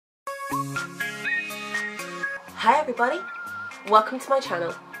Hi everybody, welcome to my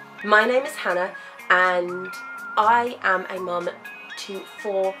channel. My name is Hannah and I am a mum to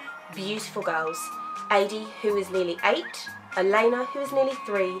 4 beautiful girls. Adi, who is nearly 8, Elena, who is nearly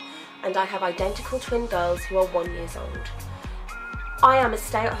 3, and I have identical twin girls who are 1 year old. I am a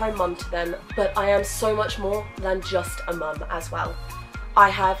stay-at-home mum to them, but I am so much more than just a mum as well. I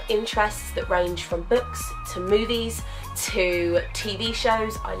have interests that range from books to movies to TV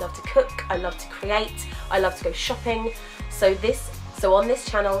shows. I love to cook, I love to create, I love to go shopping. So on this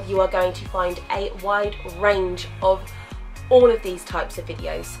channel you are going to find a wide range of all of these types of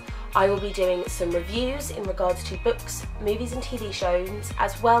videos. I will be doing some reviews in regards to books, movies and TV shows,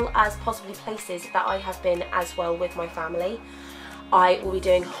 as well as possibly places that I have been as well with my family. I will be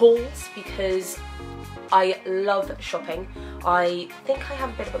doing hauls because I love shopping. I think I have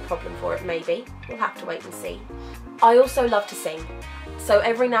a bit of a problem for it, maybe. We'll have to wait and see. I also love to sing. So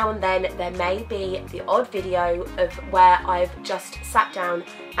every now and then there may be the odd video of where I've just sat down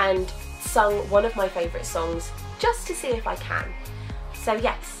and sung one of my favourite songs just to see if I can. So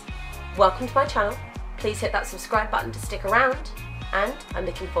yes, welcome to my channel. Please hit that subscribe button to stick around and I'm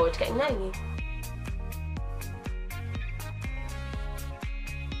looking forward to getting to know you.